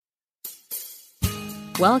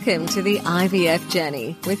Welcome to the IVF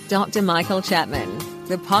Journey with Dr. Michael Chapman,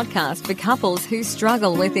 the podcast for couples who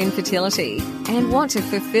struggle with infertility and want to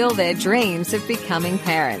fulfill their dreams of becoming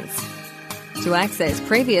parents. To access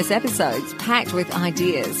previous episodes packed with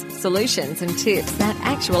ideas, solutions and tips that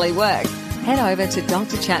actually work, head over to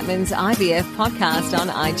Dr. Chapman's IVF podcast on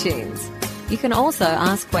iTunes. You can also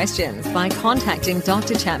ask questions by contacting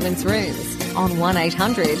Dr. Chapman's rooms on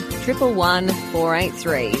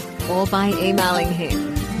 1-800-111-483 or by emailing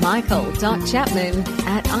him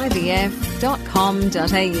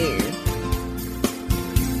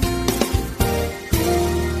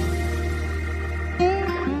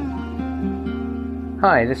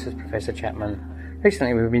Hi, this is Professor Chapman.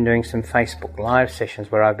 Recently we've been doing some Facebook Live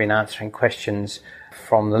sessions where I've been answering questions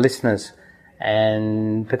from the listeners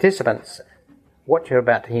and participants. What you're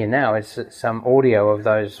about to hear now is some audio of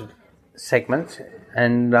those segments,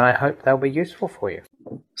 and I hope they'll be useful for you.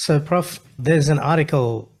 So, Prof, there's an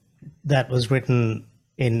article that was written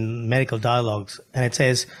in Medical Dialogues, and it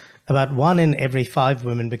says about 1 in every 5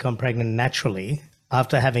 women become pregnant naturally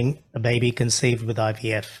after having a baby conceived with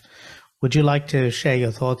IVF. Would you like to share your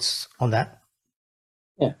thoughts on that?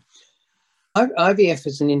 Yeah. IVF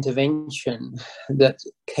is an intervention that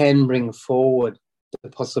can bring forward the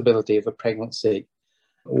possibility of a pregnancy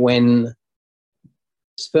when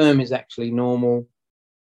sperm is actually normal,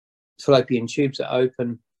 fallopian tubes are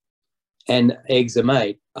open, and eggs are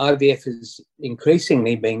made. IVF is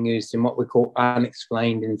increasingly being used in what we call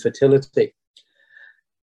unexplained infertility.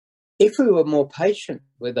 If we were more patient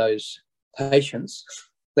with those patients,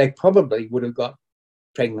 they probably would have got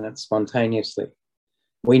pregnant spontaneously.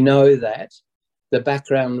 We know that the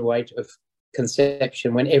background rate of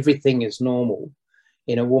conception, when everything is normal,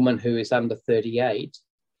 in a woman who is under 38,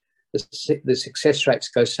 the success rates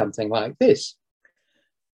go something like this.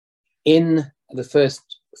 In the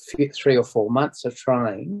first 3 or 4 months of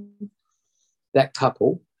trying, that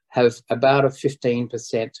couple have about a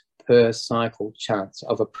 15% per cycle chance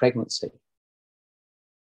of a pregnancy.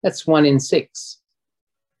 That's 1 in 6.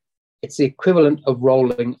 It's the equivalent of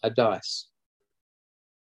rolling a dice.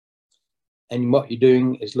 And what you're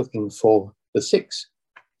doing is looking for the 6.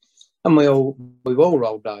 And we've all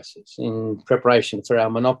rolled dice in preparation for our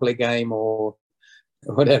Monopoly game or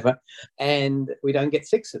whatever, and we don't get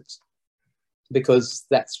 6s because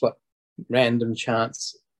that's what random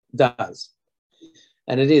chance does.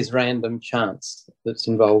 And it is random chance that's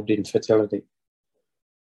involved in fertility.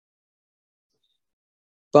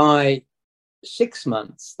 By 6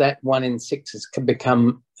 months, that 1 in 6 can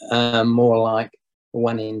become more like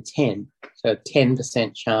 1 in 10. So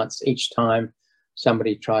 10% chance each time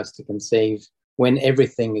somebody tries to conceive when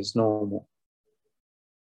everything is normal.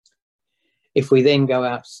 If we then go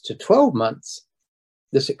out to 12 months,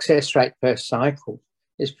 the success rate per cycle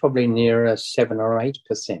is probably nearer 7 or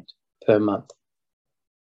 8% per month.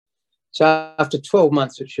 So after 12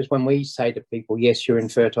 months, which is when we say to people, yes, you're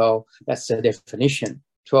infertile, that's the definition,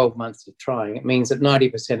 12 months of trying, it means that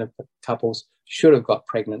 90% of couples should have got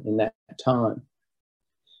pregnant in that time.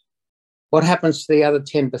 What happens to the other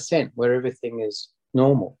 10% where everything is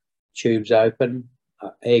normal? Tubes open,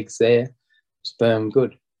 eggs there, sperm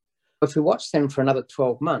good. If we watch them for another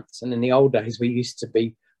 12 months, and in the old days we used to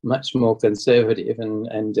be much more conservative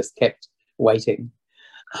and just kept waiting,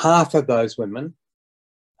 half of those women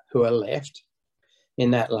who are left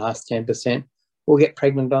in that last 10% will get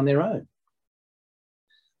pregnant on their own.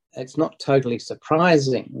 It's not totally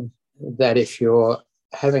surprising that if you're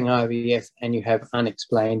having IVF and you have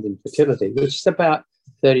unexplained infertility, which is about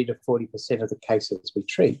 30 to 40% of the cases we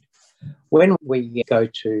treat, when we go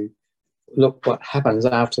to look what happens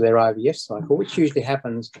after their IVF cycle, which usually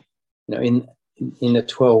happens in the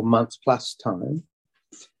 12 months plus time,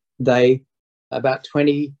 they about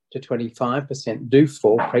 20 to 25% do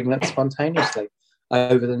fall pregnant spontaneously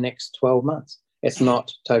over the next 12 months. It's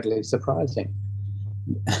not totally surprising.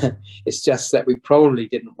 It's just that we probably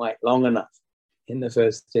didn't wait long enough in the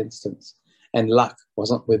first instance, and luck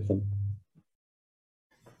wasn't with them.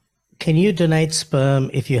 Can you donate sperm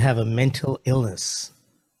if you have a mental illness?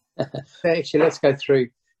 Actually, let's go through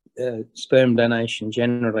sperm donation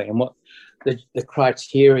generally and what the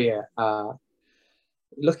criteria are.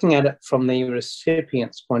 Looking at it from the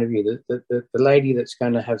recipient's point of view, the lady that's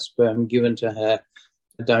going to have sperm given to her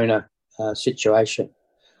donor situation,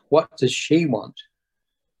 what does she want?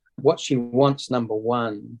 What she wants, number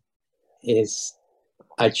one, is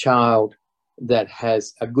a child that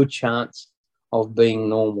has a good chance of being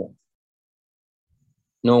normal.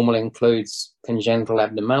 Normal includes congenital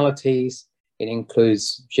abnormalities, it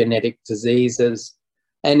includes genetic diseases,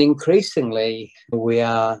 and increasingly we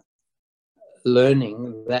are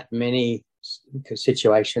learning that many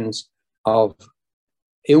situations of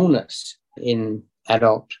illness in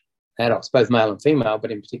adults, both male and female,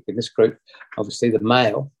 but in particular this group, obviously the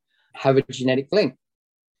male, have a genetic link.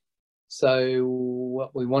 So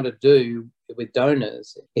what we want to do with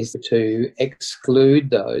donors is to exclude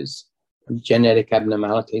those genetic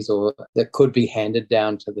abnormalities or that could be handed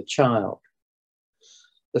down to the child.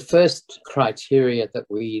 The first criteria that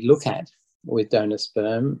we look at with donor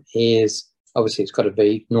sperm is, obviously it's got to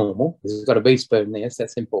be normal. There's got to be sperm there, so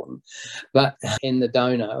that's important. But in the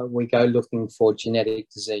donor, we go looking for genetic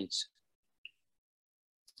disease.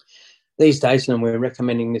 These days, and we're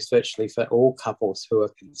recommending this virtually for all couples who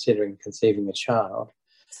are considering conceiving a child,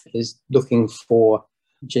 is looking for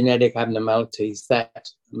genetic abnormalities that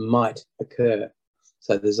might occur.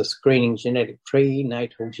 So there's a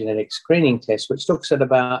prenatal genetic screening test, which looks at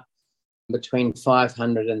about between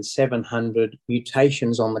 500 and 700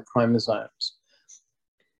 mutations on the chromosomes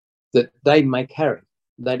that they may carry.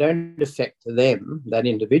 They don't affect them, that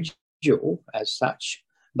individual as such,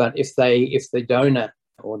 but if the donor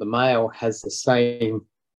or the male has the same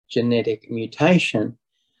genetic mutation,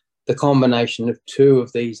 the combination of two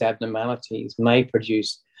of these abnormalities may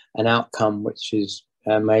produce an outcome which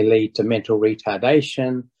may lead to mental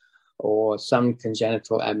retardation or some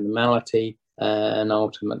congenital abnormality and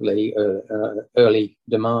ultimately early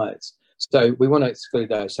demise. So we want to exclude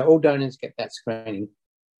those. So all donors get that screening.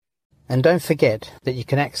 And don't forget that you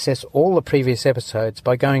can access all the previous episodes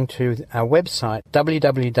by going to our website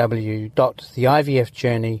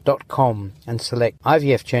www.theivfjourney.com and select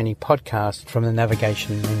IVF Journey Podcast from the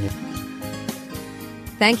navigation menu.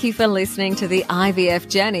 Thank you for listening to the IVF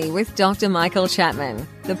Journey with Dr. Michael Chapman,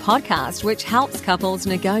 the podcast which helps couples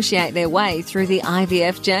negotiate their way through the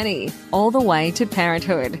IVF journey, all the way to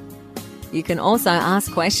parenthood. You can also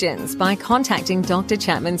ask questions by contacting Dr.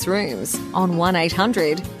 Chapman's rooms on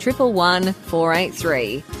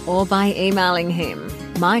 1-800-111-483 or by emailing him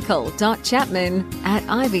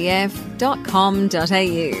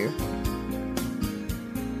michael.chapman@ivf.com.au.